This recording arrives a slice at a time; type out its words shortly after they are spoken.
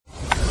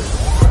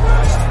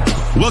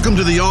Welcome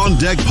to the On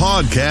Deck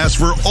podcast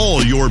for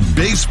all your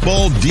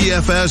baseball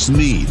DFS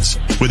needs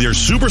with your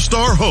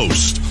superstar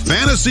host,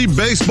 fantasy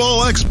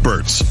baseball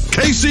experts,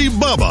 Casey,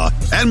 Bubba,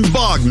 and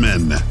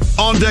Bogman.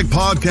 On Deck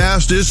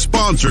podcast is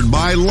sponsored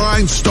by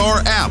Line Star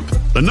app,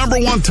 the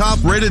 #1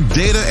 top-rated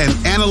data and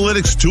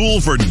analytics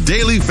tool for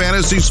daily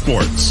fantasy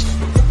sports.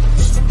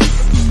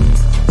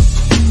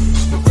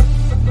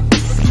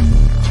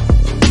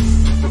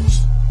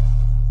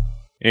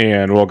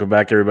 And welcome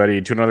back,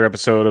 everybody, to another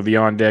episode of the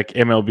On Deck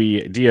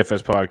MLB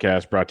DFS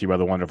podcast, brought to you by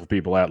the wonderful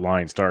people at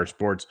Line Star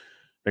Sports.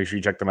 Make sure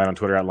you check them out on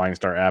Twitter at Line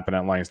Star App and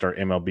at Line Star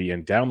MLB,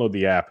 and download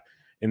the app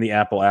in the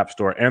Apple App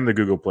Store and the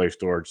Google Play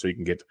Store so you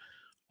can get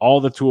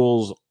all the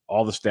tools,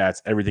 all the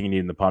stats, everything you need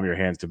in the palm of your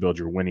hands to build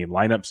your winning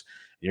lineups.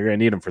 You're going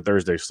to need them for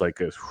Thursday's slate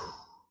because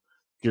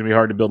it's going to be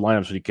hard to build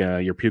lineups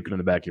when you're puking in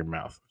the back of your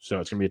mouth. So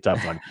it's going to be a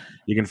tough one.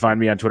 You can find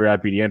me on Twitter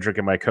at BDentric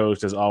and my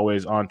co-host, as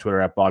always, on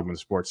Twitter at Bogman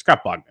Sports.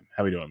 Scott Bogman,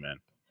 how are we doing, man?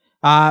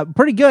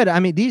 Pretty good. I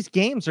mean, these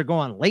games are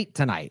going late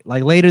tonight,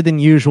 like later than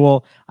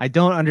usual. I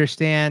don't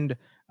understand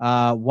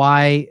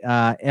why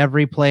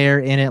every player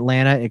in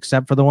Atlanta,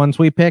 except for the ones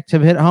we picked,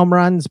 have hit home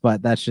runs,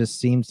 but that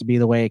just seems to be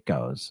the way it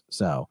goes.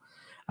 So,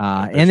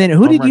 and then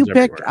who did you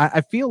pick?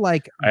 I feel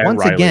like once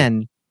Riley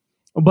again,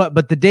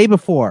 but the day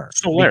before,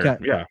 and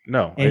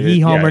he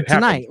homered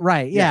tonight,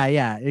 right?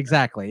 Yeah,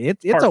 exactly.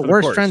 It's a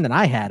worse trend than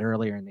I had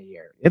earlier in the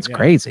year. It's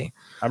crazy.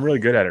 I'm really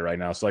good at it right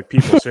now. So, like,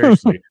 people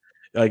seriously.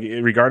 Like,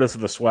 regardless of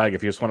the swag,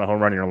 if you just want a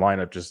home run in your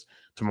lineup, just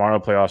tomorrow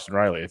play Austin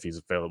Riley if he's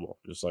available.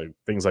 Just like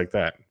things like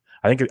that.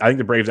 I think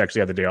the Braves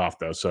actually had the day off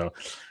though, so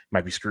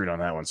might be screwed on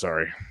that one.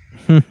 Sorry,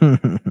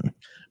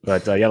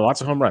 but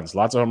lots of home runs.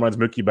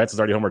 Mookie Betts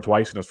has already homered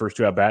twice in his first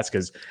two at bats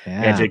because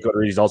Jake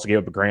Odorizzi also gave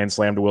up a grand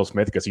slam to Will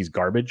Smith because he's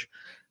garbage.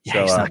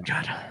 Yeah, he's not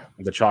good.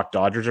 The Chalk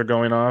Dodgers are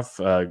going off.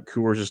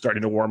 Coors is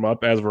starting to warm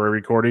up as we're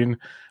recording.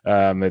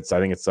 I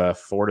think it's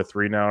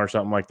 4-3 now or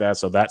something like that.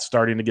 So that's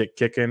starting to get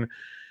kicking.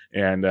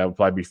 And will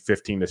probably be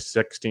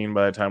 15-16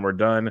 by the time we're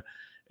done.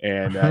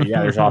 And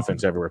there's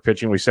offense everywhere.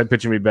 Pitching, we said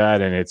pitching would be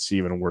bad, and it's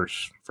even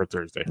worse for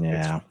Thursday.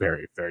 Yeah. It's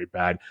very, very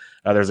bad.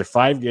 There's a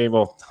 5-game.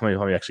 Well, let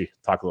me actually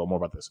talk a little more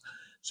about this.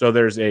 So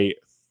there's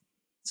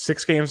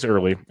 6 games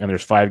early, and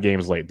there's 5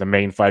 games late. The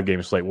main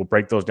 5-game slate. We'll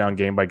break those down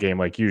game by game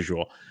like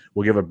usual.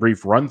 We'll give a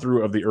brief run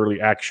through of the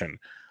early action.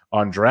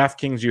 On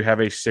DraftKings, you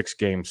have a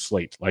 6-game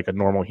slate like a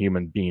normal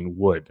human being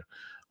would.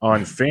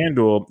 On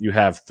FanDuel, you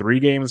have 3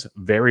 games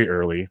very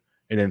early,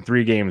 and then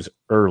 3 games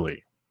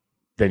early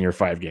than your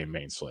 5-game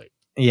main slate.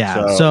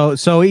 Yeah.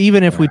 So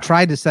even if we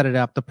tried to set it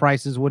up, the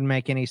prices wouldn't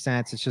make any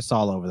sense. It's just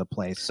all over the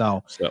place.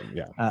 So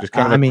just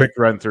kind of a quick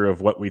run through of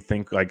what we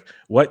think, like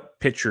what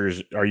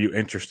pitchers are you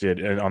interested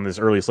in on this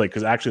early slate?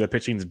 Because actually the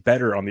pitching is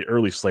better on the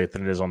early slate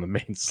than it is on the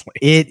main slate.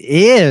 It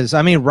is.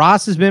 I mean,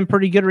 Ross has been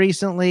pretty good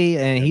recently,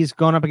 and he's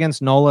going up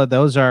against Nola.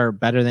 Those are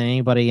better than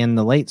anybody in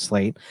the late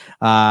slate.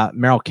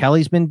 Merrill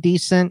Kelly's been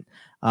decent.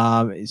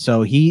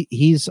 So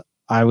he's,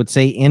 I would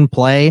say, in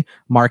play.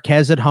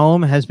 Marquez at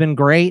home has been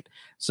great.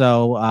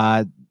 So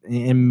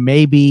and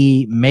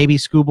maybe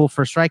Skubal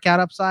for strikeout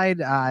upside.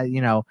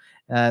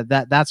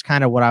 That's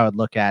kind of what I would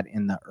look at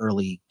in the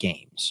early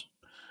games.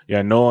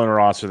 Yeah, Nola and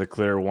Ross are the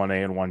clear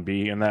 1A and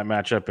 1B in that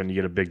matchup, and you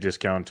get a big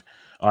discount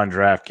on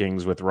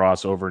DraftKings with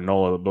Ross over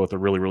Nola. Both are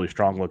really, really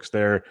strong looks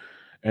there.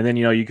 And then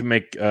you can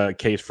make a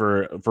case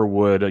for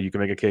Wood. You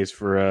can make a case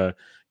for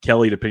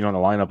Kelly, depending on the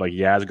lineup. Like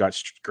Yaz got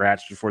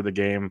scratched before the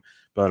game,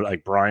 but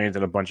like Bryant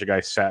and a bunch of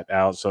guys sat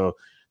out. So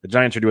the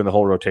Giants are doing the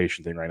whole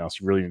rotation thing right now. So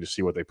you really need to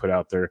see what they put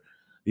out there.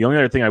 The only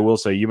other thing I will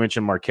say, you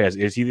mentioned Marquez.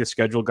 Is he the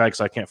scheduled guy?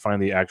 Because I can't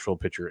find the actual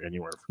pitcher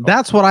anywhere.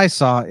 That's what I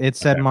saw. It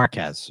said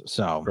Marquez.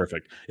 So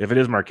perfect. If it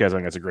is Marquez, I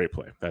think that's a great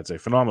play. That's a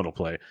phenomenal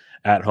play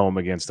at home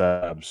against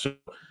so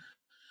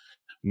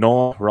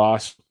Nola,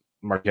 Ross,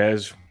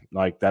 Marquez.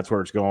 Like, that's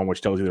where it's going, which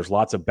tells you there's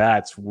lots of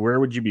bats. Where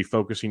would you be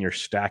focusing your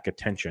stack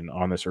attention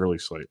on this early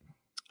slate?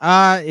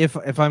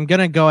 If I'm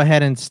gonna go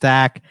ahead and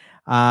stack,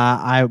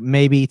 I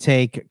maybe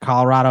take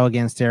Colorado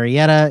against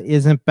Arrieta.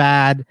 Isn't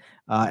bad.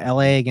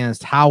 LA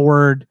against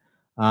Howard.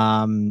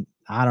 I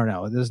don't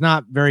know. There's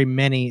not very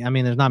many. I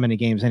mean, there's not many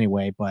games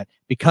anyway. But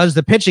because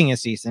the pitching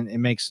is decent, it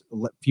makes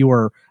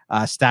fewer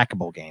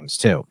stackable games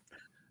too.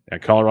 Yeah,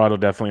 Colorado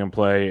definitely in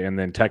play, and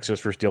then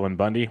Texas for Dylan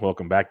Bundy.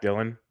 Welcome back,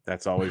 Dylan.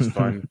 That's always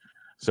fun.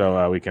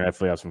 So we can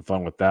definitely have some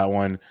fun with that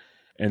one.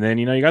 And then,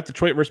 you got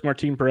Detroit versus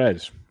Martin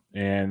Perez.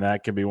 And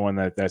that could be one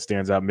that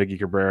stands out. Miggy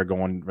Cabrera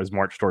going as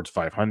march towards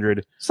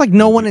 500. It's like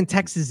no one in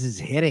Texas is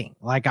hitting.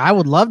 Like, I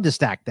would love to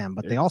stack them,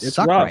 but they all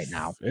suck rough right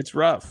now. It's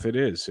rough. It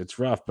is. It's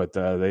rough. But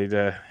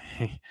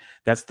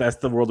that's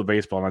the world of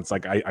baseball. And it's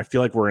like I feel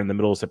like we're in the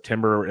middle of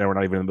September and we're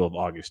not even in the middle of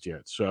August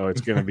yet. So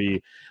it's going to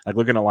be like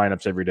looking at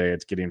lineups every day.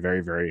 It's getting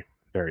very, very,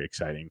 very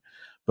exciting.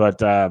 But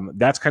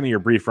that's kind of your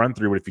brief run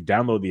through. But if you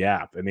download the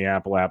app in the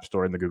Apple App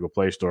Store and the Google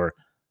Play Store,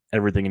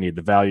 everything you need,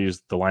 the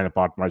values, the lineup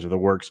optimizer, the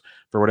works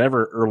for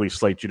whatever early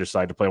slate you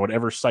decide to play,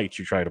 whatever sites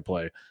you try to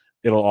play,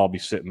 it'll all be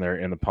sitting there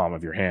in the palm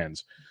of your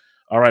hands.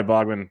 All right,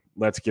 Bogman,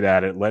 let's get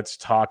at it. Let's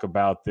talk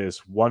about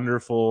this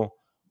wonderful,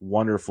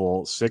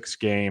 wonderful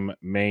 6-game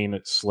main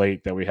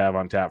slate that we have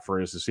on tap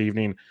for us this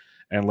evening.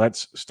 And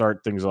let's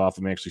start things off.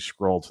 Let me actually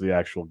scroll to the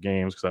actual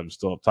games because I'm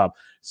still up top.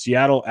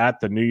 Seattle at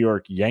the New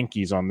York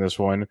Yankees on this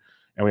one.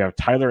 And we have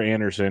Tyler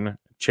Anderson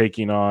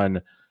taking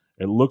on,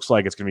 it looks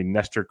like it's going to be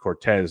Nestor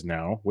Cortez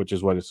now, which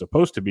is what it's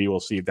supposed to be. We'll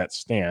see if that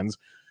stands.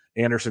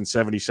 Anderson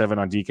 77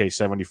 on DK,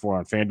 74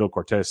 on FanDuel,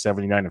 Cortez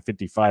 79 and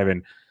 55.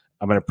 And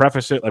I'm going to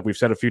preface it like we've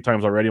said a few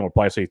times already, and we'll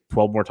probably say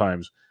 12 more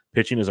times.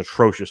 Pitching is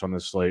atrocious on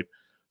this slate.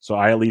 So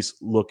I at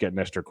least look at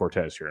Nestor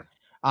Cortez here.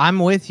 I'm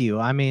with you.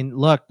 I mean,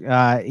 look,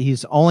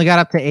 he's only got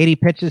up to 80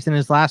 pitches in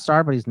his last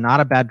start, but he's not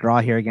a bad draw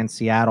here against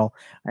Seattle.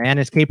 And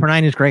his K per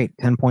 9 is great,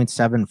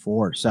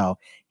 10.74. So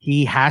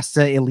he has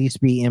to at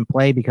least be in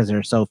play because there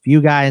are so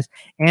few guys.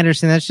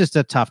 Anderson, that's just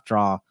a tough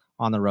draw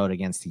on the road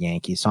against the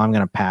Yankees. So I'm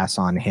going to pass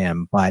on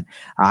him. But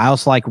I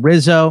also like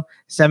Rizzo,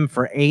 7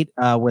 for 8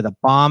 with a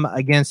bomb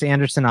against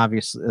Anderson,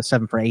 obviously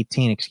 7 for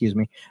 18, excuse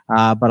me.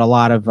 But a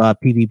lot of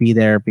PVB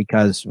there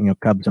because,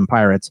 Cubs and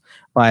Pirates.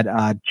 But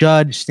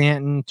Judge,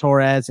 Stanton,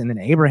 Torres, and then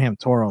Abraham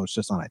Toro is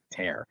just on a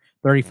tear.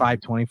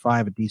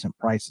 35-25, a decent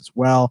price as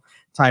well.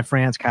 Ty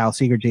France, Kyle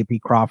Seager,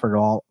 JP Crawford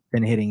all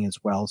been hitting as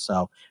well.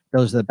 So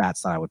those are the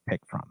bats that I would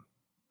pick from.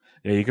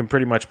 Yeah, you can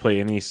pretty much play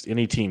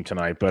any team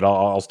tonight, but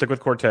I'll stick with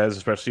Cortez,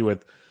 especially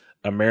with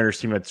a Mariners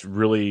team that's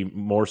really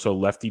more so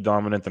lefty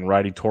dominant than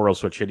righty. Toro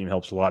switch hitting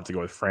helps a lot to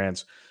go with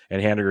France,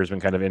 and Haniger has been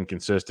kind of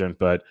inconsistent,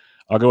 but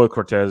I'll go with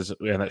Cortez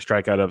and that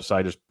strikeout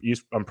upside.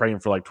 I'm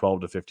praying for like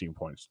 12 to 15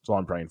 points. That's all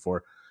I'm praying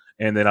for.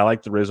 And then I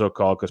like the Rizzo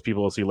call because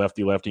people will see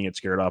lefty and get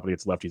scared off, but he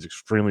hits lefties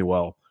extremely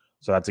well.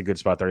 So that's a good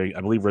spot there.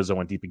 I believe Rizzo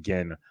went deep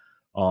again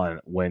on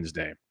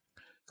Wednesday.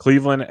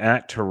 Cleveland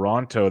at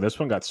Toronto. This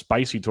one got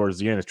spicy towards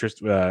the end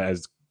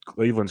as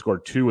Cleveland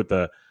scored 2 with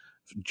the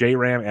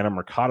J-Ram and a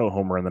Mercado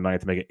homer in the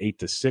ninth to make it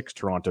 8-6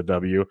 Toronto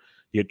W.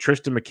 You had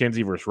Tristan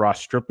McKenzie versus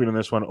Ross Stripling in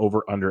this one,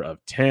 over under of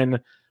 10.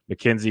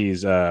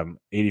 McKenzie's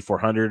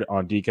 8,400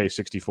 on DK,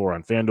 64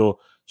 on FanDuel.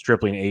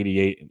 Stripling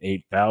 88 and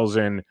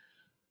 8,000.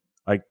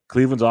 Like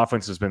Cleveland's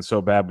offense has been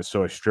so bad, but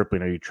so is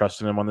Stripling. Are you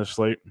trusting him on this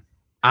slate?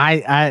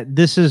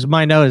 This is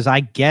my note is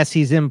I guess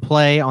he's in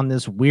play on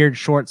this weird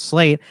short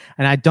slate,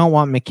 and I don't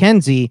want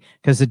McKenzie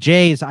because the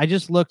Jays, I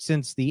just looked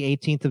since the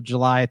 18th of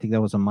July. I think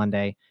that was a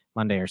Monday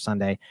or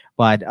Sunday.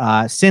 But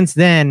since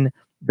then,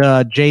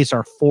 the Jays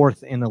are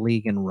 4th in the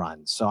league in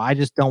runs. So I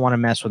just don't want to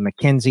mess with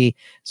McKenzie.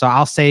 So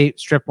I'll say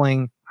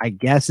Stripling, I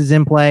guess, is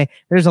in play.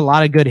 There's a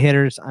lot of good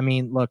hitters. I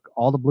mean, look,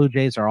 all the Blue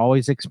Jays are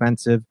always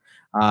expensive.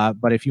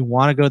 But if you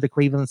want to go the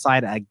Cleveland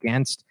side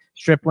against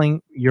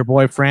Stripling, your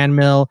boy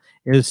Franmil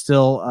is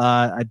still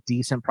a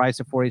decent price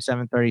at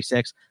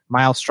 $47.36.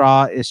 Miles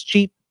Straw is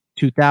cheap,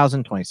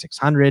 $2,000,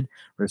 $2,600.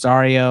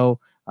 Rosario,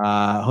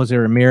 Jose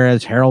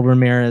Ramirez, Harold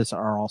Ramirez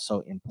are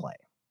also in play.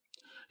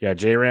 Yeah,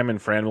 J-Ram and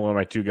Franmil are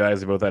my 2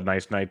 guys. They both had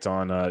nice nights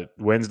on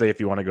Wednesday if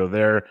you want to go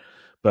there.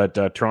 But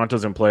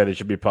Toronto's in play. They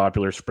should be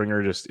popular.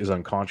 Springer just is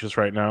unconscious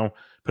right now.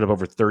 Put up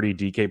over 30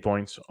 DK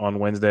points on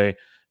Wednesday.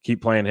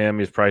 Keep playing him.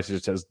 His price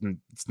it's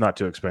not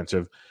too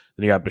expensive.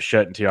 Then you got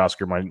Bichette and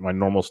Teoscar, my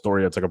normal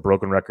story. It's like a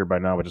broken record by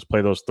now, but just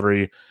play those 3.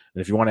 And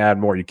if you want to add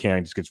more, you can.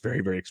 It just gets very,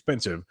 very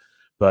expensive.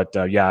 But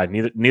yeah,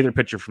 neither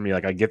pitcher for me.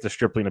 Like I get the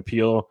Stripling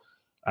appeal.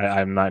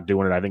 I'm not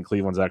doing it. I think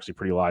Cleveland's actually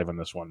pretty live on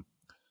this one.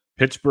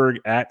 Pittsburgh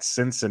at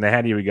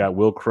Cincinnati. We got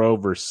Will Crow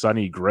versus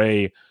Sonny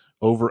Gray.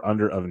 Over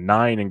under of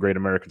 9 in Great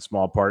American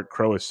Small Park.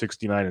 Crow is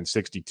 69 and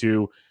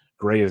 62.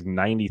 Gray is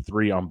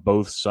 93 on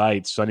both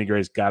sides. Sonny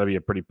Gray's got to be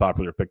a pretty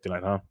popular pick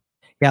tonight, huh?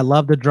 Yeah,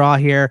 love the draw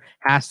here.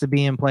 Has to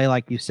be in play,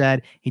 like you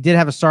said. He did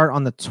have a start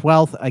on the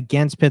 12th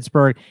against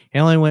Pittsburgh. He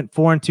only went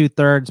 4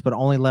 2/3, but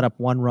only let up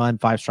 1 run,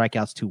 5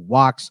 strikeouts, 2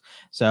 walks.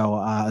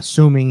 So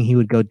assuming he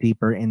would go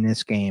deeper in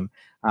this game.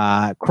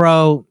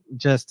 Crow,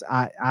 just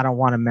I don't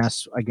want to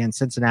mess against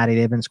Cincinnati.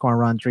 They've been scoring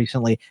runs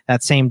recently.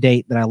 That same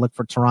date that I looked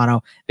for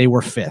Toronto, they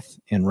were 5th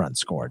in runs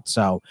scored.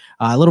 So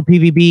a little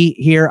PVB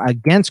here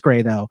against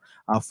Gray, though.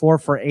 4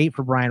 for 8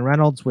 for Brian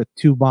Reynolds with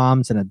 2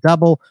 bombs and a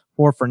double.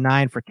 4 for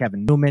 9 for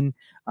Kevin Newman.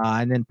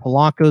 And then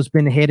Polanco's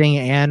been hitting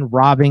and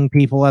robbing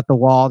people at the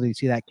wall. Did you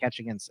see that catch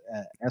against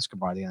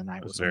Escobar the other night?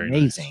 It was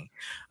amazing.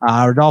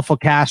 Nice. Rodolfo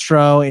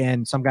Castro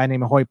and some guy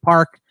named Hoy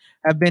Park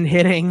have been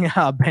hitting.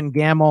 Ben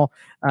Gamble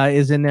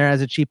is in there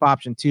as a cheap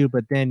option too.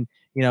 But then,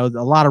 a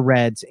lot of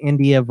Reds,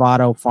 India,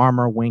 Votto,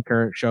 Farmer,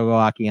 Winker,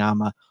 Shogo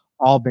Akiyama,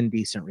 all been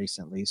decent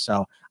recently.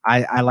 So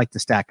I like to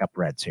stack up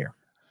Reds here.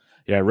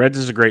 Yeah, Reds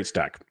is a great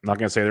stack. I'm not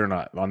going to say they're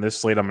not. On this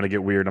slate, I'm going to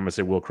get weird. I'm going to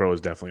say Will Crow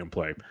is definitely in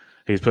play.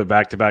 He's put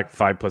back-to-back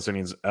 5+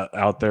 innings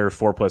out there,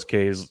 4+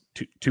 Ks,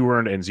 2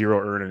 earned and 0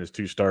 earned in his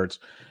 2 starts.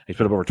 He's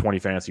put up over 20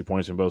 fantasy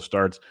points in both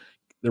starts.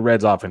 The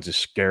Reds offense is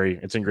scary.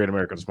 It's in Great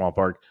American Small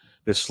Park.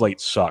 This slate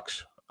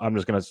sucks. I'm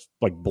just going to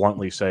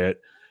bluntly say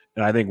it.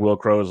 And I think Will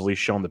Crow has at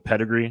least shown the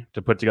pedigree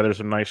to put together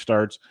some nice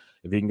starts.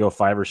 If he can go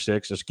 5 or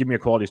 6, just give me a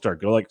quality start.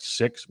 Go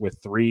 6 with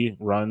 3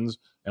 runs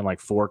and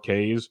 4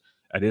 Ks.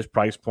 At his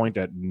price point,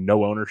 at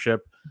no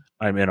ownership,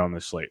 I'm in on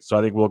this slate. So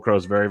I think Will Crow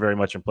is very, very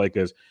much in play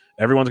because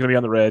everyone's going to be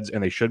on the Reds,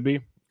 and they should be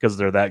because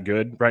they're that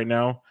good right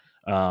now.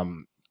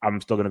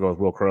 I'm still going to go with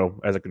Will Crowe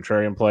as a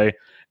contrarian play.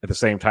 At the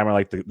same time, I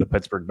like the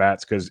Pittsburgh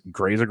bats because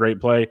Gray's a great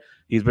play.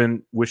 He's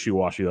been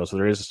wishy-washy, though, so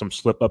there is some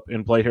slip-up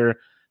in play here.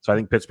 So I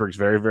think Pittsburgh's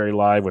very, very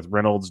live with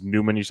Reynolds,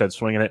 Newman, you said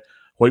swinging it.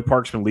 Hoyt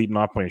Park's been leading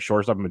off playing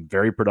shortstop and been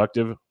very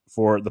productive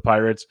for the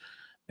Pirates.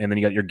 And then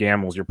you got your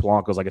Gambles, your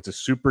Polancos. Like, it's a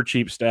super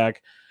cheap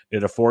stack.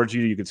 It affords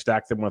you could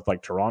stack them with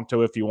like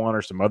Toronto if you want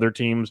or some other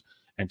teams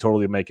and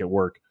totally make it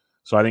work.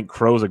 So I think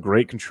Crowe's a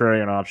great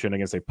contrarian option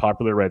against a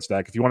popular red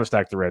stack. If you want to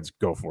stack the Reds,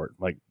 go for it.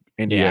 Like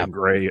India,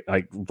 Gray,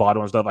 like Votto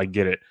and stuff, I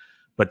get it.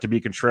 But to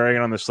be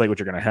contrarian on the slate, which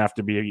you're going to have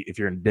to be if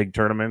you're in big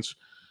tournaments,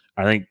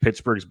 I think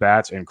Pittsburgh's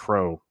bats and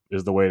Crowe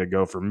is the way to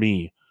go for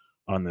me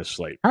on this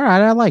slate. All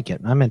right, I like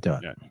it. I'm into it.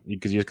 Yeah,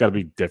 because you just got to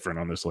be different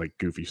on this like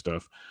goofy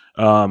stuff.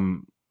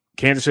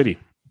 Kansas City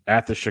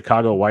at the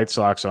Chicago White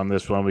Sox on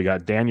this one. We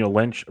got Daniel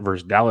Lynch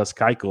versus Dallas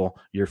Keuchel,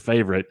 your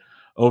favorite.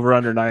 Over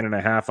under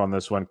 9.5 on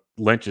this one.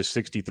 Lynch is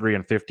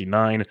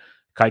 63-59.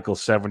 Keuchel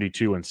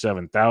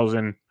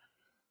 72-7,000.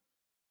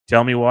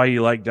 Tell me why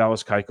you like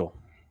Dallas Keuchel.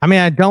 I mean,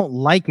 I don't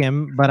like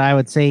him, but I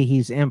would say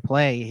he's in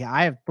play.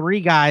 I have three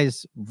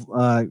guys.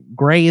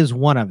 Gray is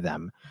one of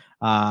them.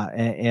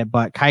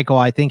 But Keuchel,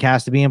 I think,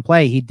 has to be in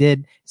play. He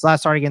did his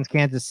last start against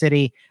Kansas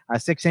City.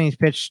 6 innings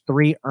pitched,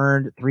 3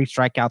 earned, 3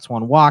 strikeouts,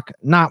 1 walk.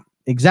 Not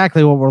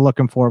exactly what we're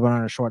looking for, but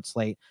on a short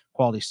slate,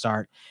 quality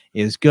start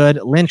is good.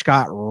 Lynch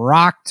got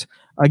rocked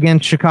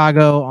against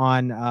Chicago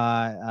on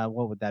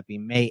what would that be?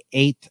 May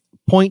 8th.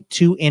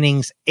 0.2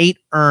 innings, 8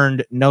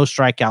 earned, no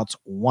strikeouts,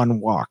 1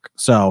 walk.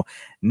 So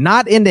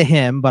not into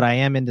him, but I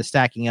am into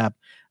stacking up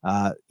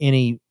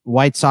any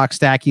White Sox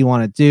stack you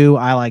want to do.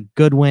 I like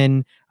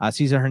Goodwin,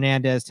 Cesar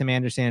Hernandez, Tim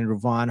Anderson, and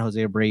Ruvan.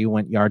 Jose Abreu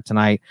went yard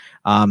tonight.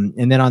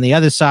 And then on the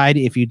other side,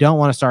 if you don't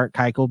want to start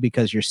Keuchel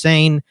because you're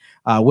sane,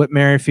 Whit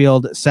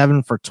Merrifield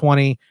 7 for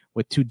 20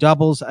 with 2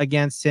 doubles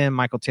against him.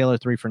 Michael Taylor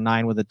 3 for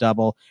 9 with a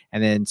double,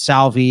 and then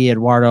Salvi,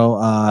 Edward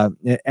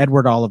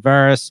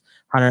Olivares,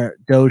 Hunter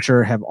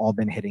Dozier have all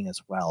been hitting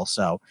as well.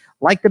 So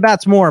like the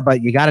bats more,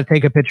 but you got to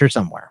take a pitcher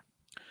somewhere.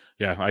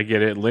 Yeah, I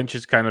get it. Lynch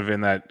is kind of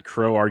in that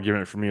Crowe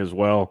argument for me as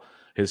well.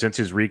 Since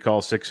his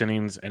recall, 6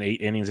 innings and 8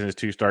 innings in his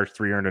 2 starts,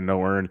 3 earned and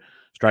no earned.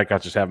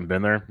 Strikeouts just haven't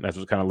been there. That's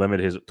what's kind of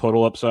limited his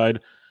total upside.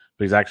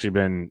 But he's actually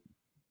been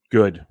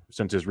good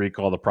since his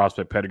recall. The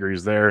prospect pedigree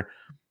is there.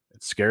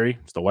 It's scary.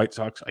 It's the White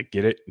Sox. I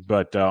get it.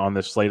 But on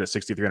this slate at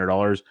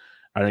 $6,300,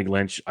 I think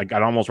Lynch, I'd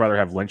almost rather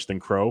have Lynch than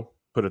Crowe,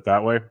 put it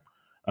that way.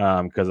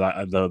 Because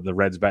the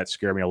Reds bats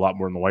scare me a lot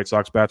more than the White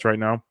Sox bats right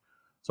now.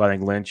 So I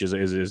think Lynch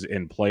is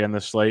in play on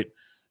this slate.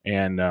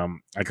 And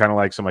I kind of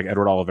like some like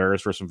Edward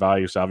Olivares for some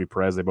value. Salvi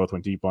Perez, they both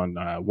went deep on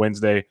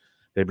Wednesday.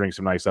 They bring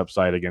some nice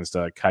upside against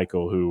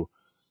Keuchel, who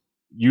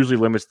usually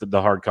limits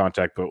the hard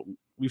contact, but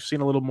we've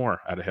seen a little more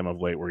out of him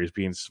of late where he's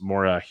being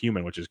more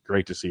human, which is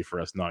great to see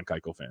for us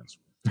non-Keuchel fans.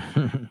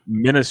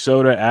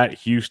 Minnesota at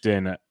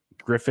Houston.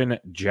 Griffin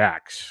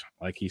Jax,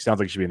 like he sounds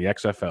like he should be in the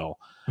XFL,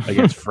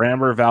 against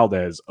Framber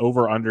Valdez,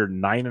 over under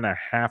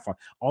 9.5.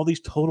 All these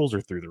totals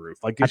are through the roof.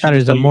 Like I thought it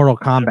was a Mortal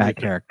Kombat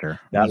character.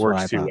 That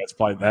works too. That's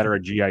probably that or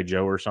a G.I.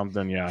 Joe or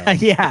something. Yeah,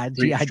 yeah,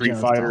 Street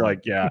Fighter.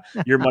 Like, yeah,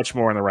 you're much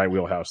more in the right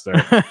wheelhouse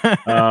there.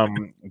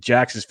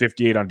 Jax is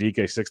 58 on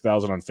DK,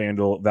 6,000 on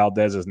FanDuel.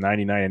 Valdez is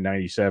 99 and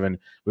 97.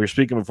 We were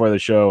speaking before the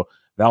show.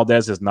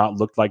 Valdez has not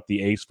looked like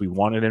the ace we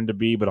wanted him to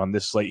be, but on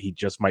this slate, he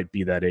just might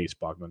be that ace,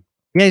 Bogman.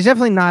 Yeah, he's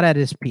definitely not at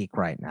his peak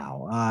right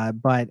now,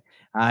 but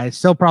it's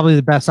still probably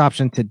the best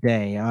option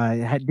today.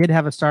 Did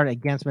have a start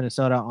against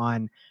Minnesota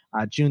on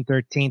June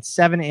 13th,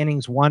 7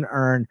 innings, 1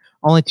 earned,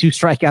 only 2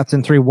 strikeouts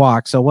and 3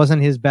 walks. So it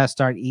wasn't his best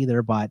start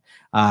either, but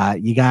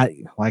you got,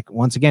 like,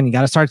 once again, you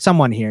got to start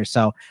someone here.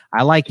 So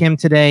I like him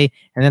today.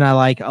 And then I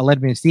like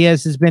Aledmys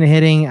Diaz has been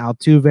hitting,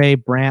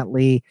 Altuve,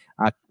 Brantley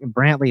at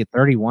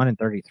 31 and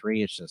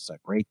 33. It's just a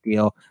great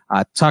deal.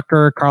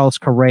 Tucker, Carlos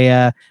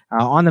Correa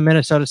on the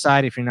Minnesota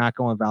side. If you're not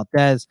going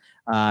Valdez,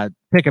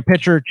 pick a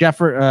pitcher,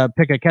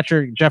 pick a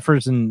catcher.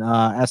 Jeffers and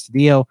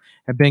Astudillo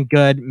have been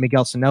good.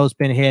 Miguel Sano's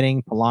been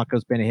hitting.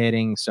 Polanco's been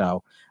hitting.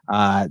 So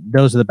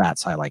those are the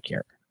bats I like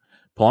here.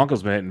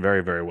 Polanco's been hitting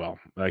very, very well.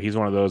 He's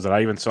one of those that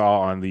I even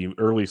saw on the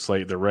early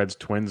slate, the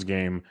Reds-Twins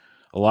game.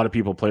 A lot of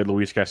people played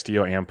Luis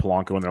Castillo and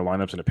Polanco in their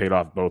lineups, and it paid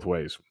off both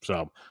ways.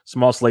 So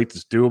small slate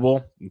is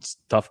doable. It's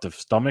tough to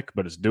stomach,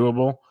 but it's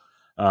doable.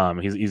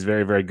 He's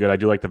very, very good. I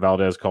do like the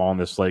Valdez call on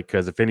this slate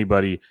because if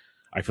anybody,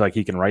 I feel like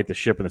he can right the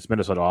ship, and this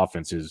Minnesota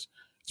offense it's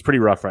pretty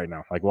rough right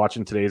now. Like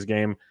watching today's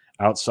game,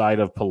 outside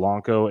of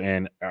Polanco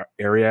and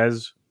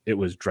Arias, it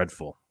was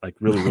dreadful. Like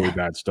really, really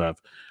bad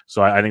stuff.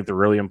 So I think they're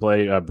really in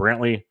play.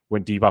 Brantley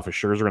went deep off of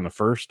Scherzer in the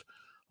first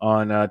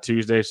on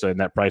Tuesday, so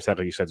that price tag,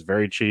 like you said, is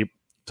very cheap.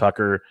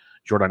 Tucker,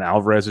 Jordan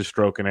Alvarez is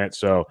stroking it.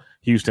 So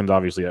Houston's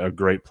obviously a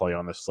great play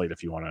on this slate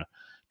if you want to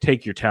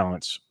take your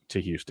talents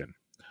to Houston.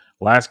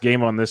 Last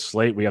game on this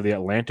slate, we have the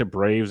Atlanta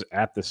Braves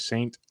at the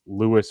St.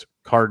 Louis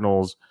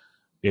Cardinals.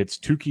 It's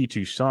Touki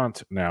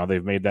Toussaint now.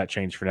 They've made that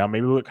change for now.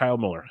 Maybe with Kyle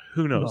Miller.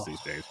 Who knows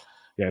these days?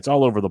 Yeah, it's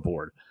all over the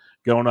board.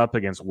 Going up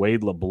against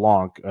Wade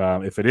LeBlanc.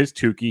 If it is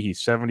Touki,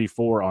 he's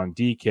 74 on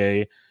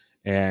DK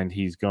and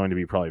he's going to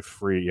be probably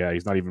free. Yeah,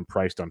 he's not even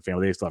priced on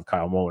FanDuel. They still have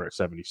Kyle Muller at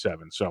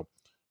 77. So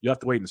you have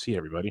to wait and see,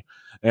 everybody.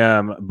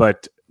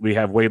 But we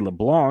have Wade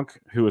LeBlanc,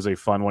 who is a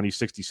fun one. He's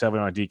 67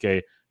 on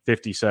DK,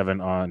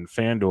 57 on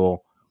FanDuel.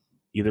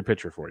 Either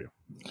pitcher for you.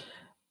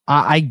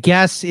 I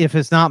guess if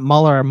it's not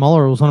Muller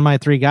was one of my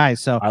three guys.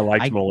 So I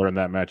liked Muller in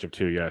that matchup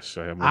too. Yes,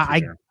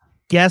 I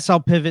guess I'll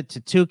pivot to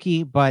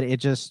Tukey, but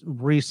it just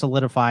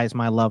re-solidifies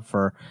my love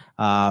for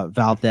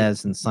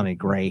Valdez and Sonny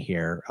Gray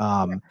here.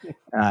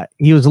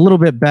 He was a little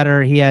bit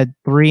better. He had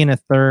 3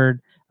 1/3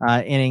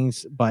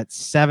 innings, but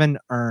 7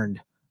 earned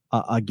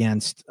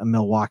against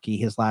Milwaukee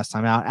his last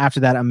time out.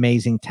 After that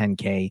amazing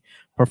 10K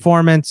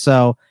performance,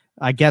 so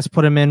I guess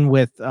put him in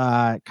with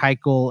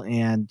Keuchel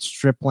and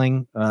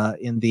Stripling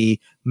in the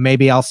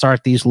maybe I'll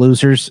start these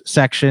losers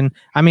section.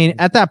 I mean,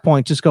 at that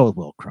point, just go with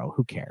Will Crow.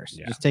 Who cares?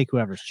 Yeah. Just take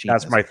whoever's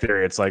cheapest. That's my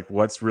theory. It's like,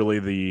 what's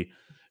really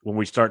when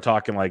we start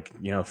talking like,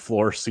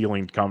 floor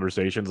ceiling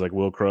conversations, like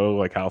Will Crow,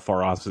 like how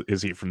far off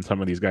is he from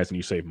some of these guys, and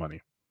you save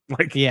money?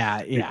 Like,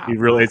 yeah.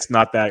 It's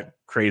not that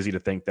crazy to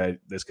think that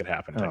this could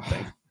happen type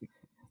thing.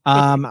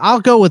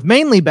 I'll go with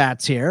mainly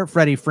bats here.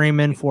 Freddie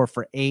Freeman 4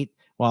 for 8.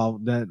 Well,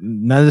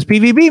 none of this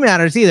PVB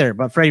matters either,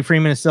 but Freddie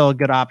Freeman is still a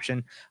good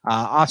option.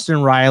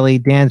 Austin Riley,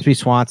 Dansby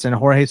Swanson,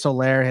 Jorge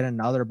Soler hit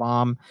another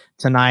bomb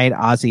tonight.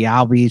 Ozzie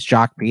Albies,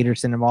 Jock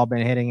Peterson have all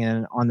been hitting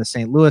on the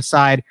St. Louis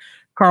side.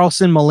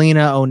 Carlson,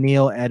 Molina,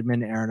 O'Neill,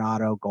 Edmund,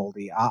 Arenado,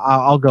 Goldie.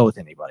 I'll go with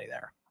anybody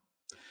there.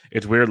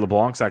 It's weird.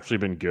 LeBlanc's actually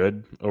been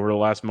good over the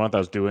last month. I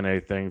was doing a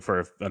thing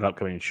for an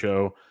upcoming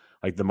show,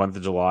 like the month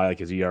of July, like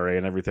his ERA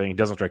and everything. He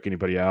doesn't strike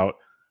anybody out.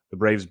 The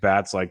Braves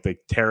bats, like they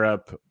tear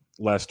up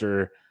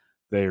Lester.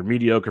 They're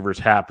mediocre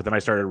versus Happ, but then I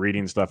started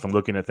reading stuff and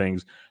looking at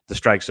things. The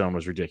strike zone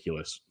was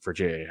ridiculous for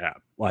J.A.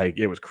 Happ. Like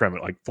it was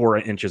criminal, like 4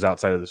 inches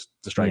outside of the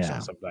strike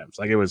zone sometimes.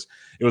 Like it was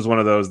one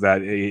of those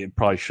that it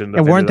probably shouldn't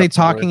have. And weren't they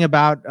talking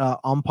about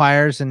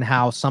umpires and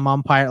how some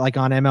umpire, like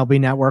on MLB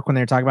Network, when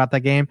they were talking about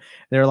that game,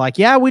 they're like,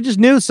 yeah, we just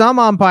knew some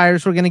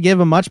umpires were going to give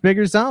a much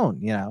bigger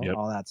zone,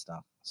 all that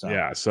stuff. So.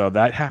 Yeah, so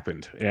that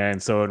happened. And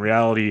so in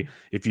reality,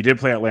 if you did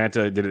play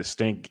Atlanta, did it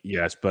stink?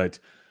 Yes, but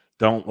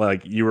don't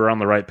you were on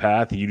the right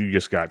path. You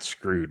just got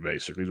screwed,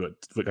 basically.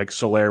 Like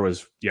Soler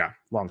was,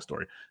 long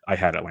story. I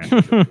had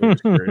Atlanta.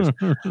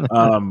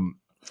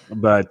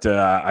 But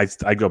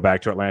I go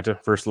back to Atlanta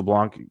versus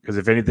LeBlanc because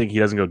if anything, he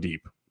doesn't go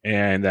deep.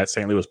 And that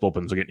St. Louis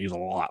bullpen's getting used a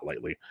lot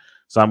lately.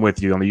 So I'm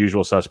with you on the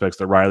usual suspects,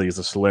 the Rileys,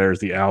 the Solers,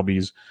 the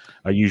Albies,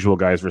 usual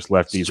guys versus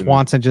lefties.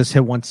 Swanson just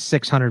hit one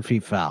 600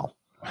 feet foul.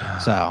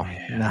 So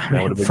that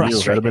would have been you.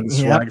 That would have been the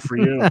swag for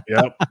you.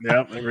 Yep.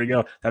 There we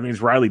go. That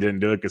means Riley didn't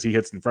do it because he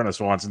hits in front of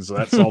Swanson, so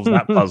that solves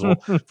that puzzle.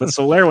 But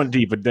Soler went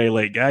deep a day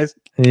late, guys.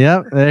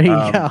 Yep, there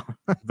you go.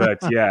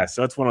 But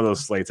so it's one of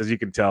those slates. As you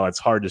can tell, it's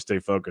hard to stay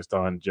focused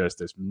on just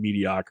this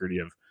mediocrity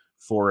of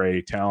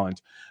 4A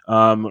talent.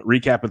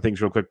 Recapping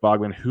things real quick,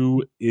 Bogman.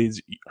 Who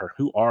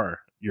are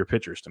your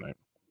pitchers tonight?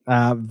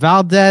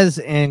 Valdez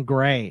and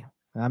Gray.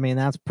 I mean,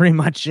 that's pretty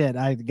much it.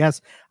 I guess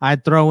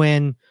I'd throw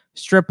in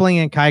Stripling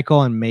and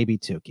Keuchel and maybe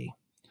Tukey.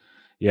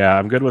 Yeah,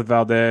 I'm good with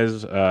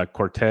Valdez.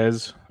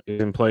 Cortez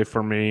is in play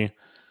for me.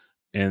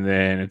 And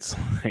then it's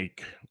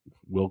like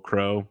Will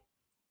Crow,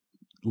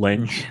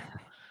 Lynch.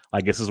 I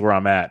guess is where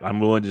I'm at.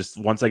 I'm willing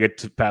once I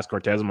get past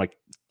Cortez, I'm like,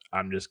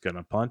 I'm just going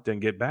to punt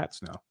and get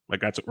bats now. Like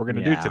that's what we're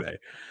going to do today.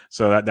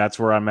 So that's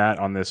where I'm at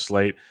on this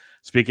slate.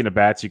 Speaking of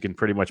bats, you can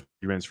pretty much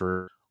rinse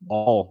for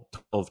all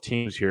 12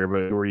 teams here,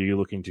 but who are you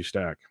looking to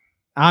stack?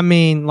 I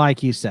mean,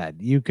 like you said,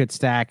 you could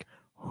stack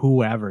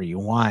whoever you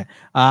want.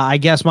 I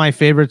guess my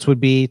favorites would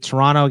be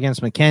Toronto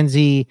against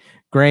McKenzie,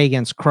 Gray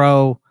against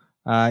Crow,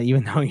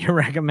 even though you're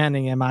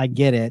recommending him, I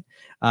get it.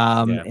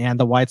 And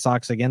the White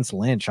Sox against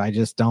Lynch. I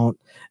just don't.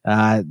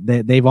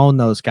 They've owned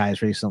those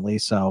guys recently,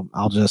 so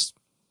I'll just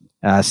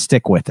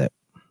stick with it.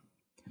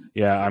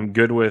 Yeah, I'm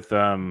good with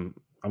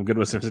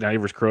Cincinnati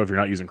versus Crow if you're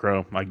not using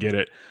Crow. I get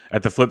it.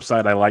 At the flip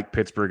side, I like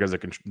Pittsburgh as a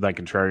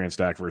contrarian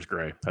stack versus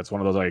Gray. That's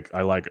one of those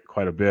I like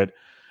quite a bit.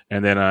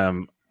 And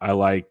then I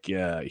like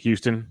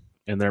Houston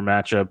in their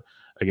matchup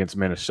against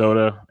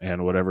Minnesota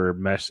and whatever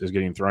mess is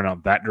getting thrown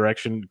out that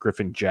direction.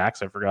 Griffin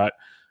Jacks, I forgot.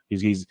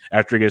 He's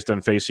after he gets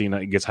done facing,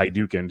 gets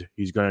Hadoukened,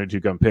 he's going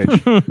to come pitch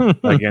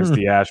against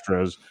the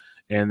Astros.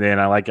 And then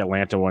I like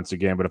Atlanta once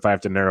again. But if I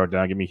have to narrow it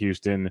down, give me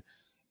Houston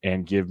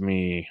and give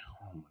me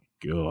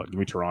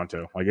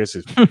Toronto. I guess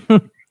it's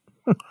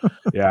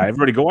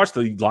everybody go watch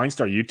the Line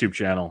Star YouTube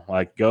channel.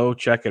 Like go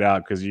check it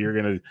out because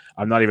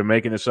I'm not even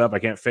making this up. I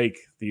can't fake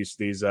these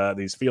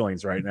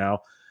feelings right now.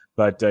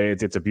 But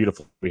it's a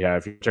beautiful we have.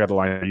 If you check out the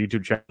Line Star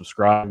YouTube channel,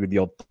 subscribe, give the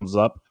old thumbs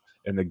up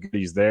and the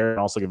goodies there, and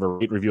also give a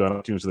rate review on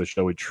iTunes of the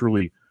show. We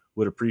truly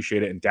would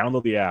appreciate it. And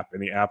download the app in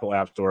the Apple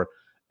App Store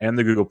and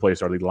the Google Play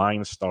Store, the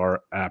Line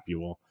Star app.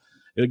 It'll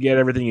get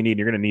everything you need.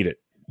 You're going to need it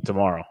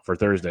tomorrow for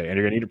Thursday, and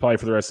you're gonna need to play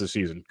for the rest of the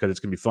season because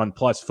it's gonna be fun.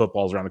 Plus,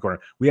 football's around the corner.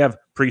 We have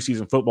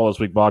preseason football this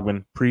week,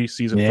 Bogman.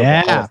 Preseason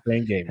football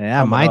playing game.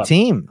 Yeah, my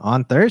team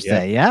on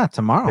Thursday. Yeah,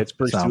 tomorrow.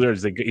 Pittsburgh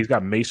Steelers. He's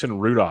got Mason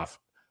Rudolph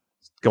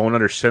going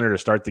under center to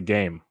start the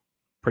game.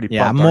 Pretty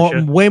yeah,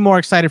 pumped, way more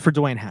excited for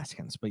Dwayne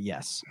Haskins, but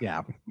yes,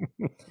 yeah.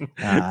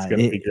 It's gonna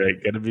be great.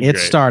 It's great.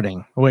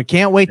 Starting. We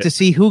can't wait to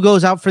see who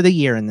goes out for the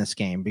year in this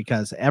game,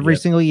 because every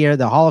single year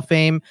the Hall of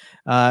Fame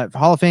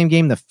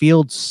game, the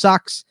field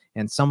sucks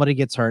and somebody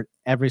gets hurt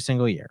every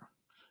single year.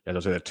 Yeah,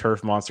 they'll say the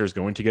turf monster is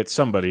going to get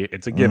somebody.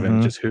 It's a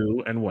given, just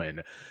who and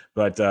when.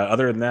 But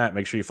other than that,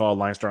 make sure you follow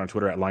Line Star on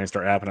Twitter at Line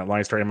Star App and at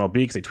Line Star MLB,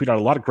 because they tweet out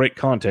a lot of great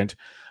content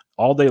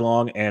all day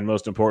long, and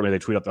most importantly, they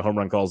tweet out the home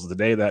run calls of the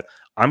day that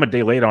I'm a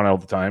day late on all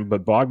the time,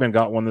 but Bogman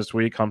got one this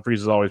week.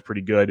 Humphreys is always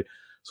pretty good.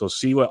 So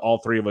see what all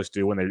three of us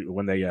do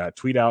when they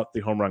tweet out the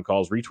home run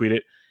calls, retweet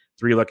it.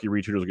 3 lucky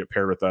retweeters will get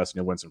paired with us, and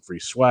you'll win some free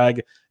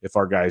swag if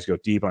our guys go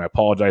deep. And I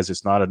apologize,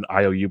 it's not an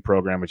IOU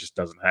program. It just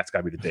doesn't. That's got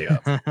to be the day of.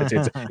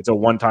 It's a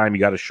one-time, you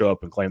got to show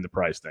up and claim the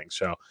prize thing.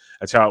 So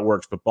that's how it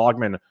works. But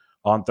Bogman,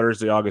 on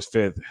Thursday, August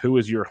 5th, who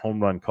is your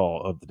home run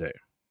call of the day?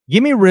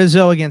 Give me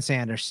Rizzo against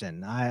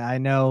Anderson. I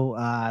know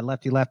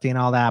lefty and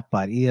all that,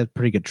 but he has a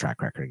pretty good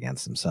track record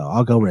against him, so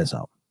I'll go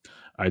Rizzo.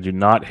 I do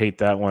not hate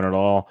that one at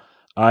all.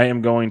 I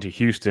am going to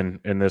Houston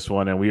in this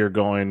one, and we are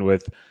going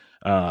with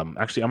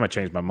actually, I'm going to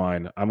change my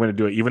mind. I'm going to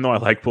do it, even though I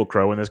like Will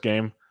Crow in this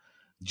game.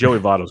 Joey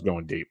Votto's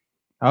going deep.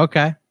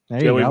 Okay.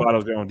 Joey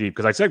Votto's going deep,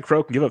 because I said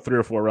Crow can give up 3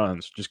 or 4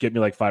 runs. Just give me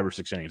like 5 or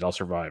 6 innings. I'll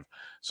survive.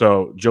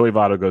 So Joey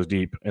Votto goes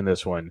deep in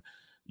this one.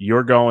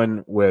 You're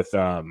going with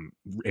Anthony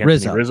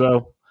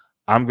Rizzo.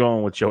 I'm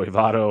going with Joey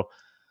Votto.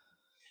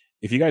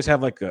 If you guys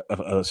have like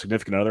a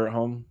significant other at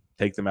home,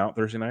 take them out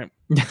Thursday night.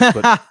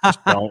 But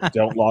just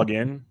don't log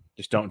in.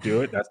 Just don't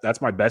do it. That's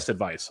my best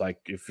advice. Like,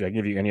 if I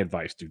give you any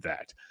advice, do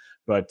that.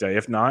 But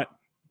if not,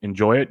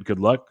 enjoy it. Good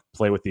luck.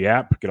 Play with the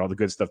app. Get all the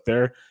good stuff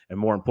there. And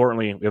more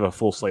importantly, we have a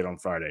full slate on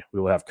Friday. We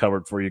will have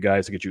covered for you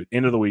guys to get you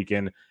into the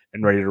weekend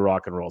and ready to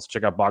rock and roll. So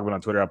check out Bogman on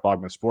Twitter at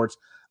Bogman Sports.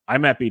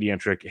 I'm at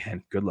BDentric,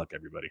 and good luck,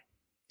 everybody.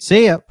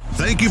 See ya.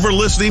 Thank you for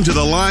listening to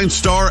the Line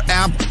Star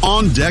App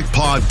On Deck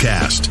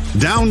podcast.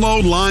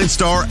 Download Line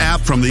Star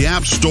app from the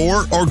App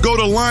Store or go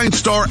to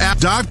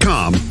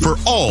linestarapp.com for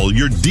all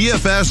your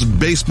DFS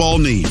baseball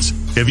needs.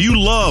 If you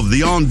love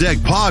the On Deck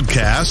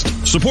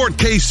podcast, support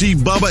KC,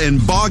 Bubba, and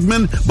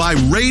Bogman by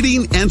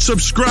rating and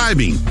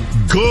subscribing.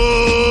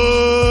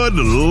 Good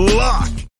luck.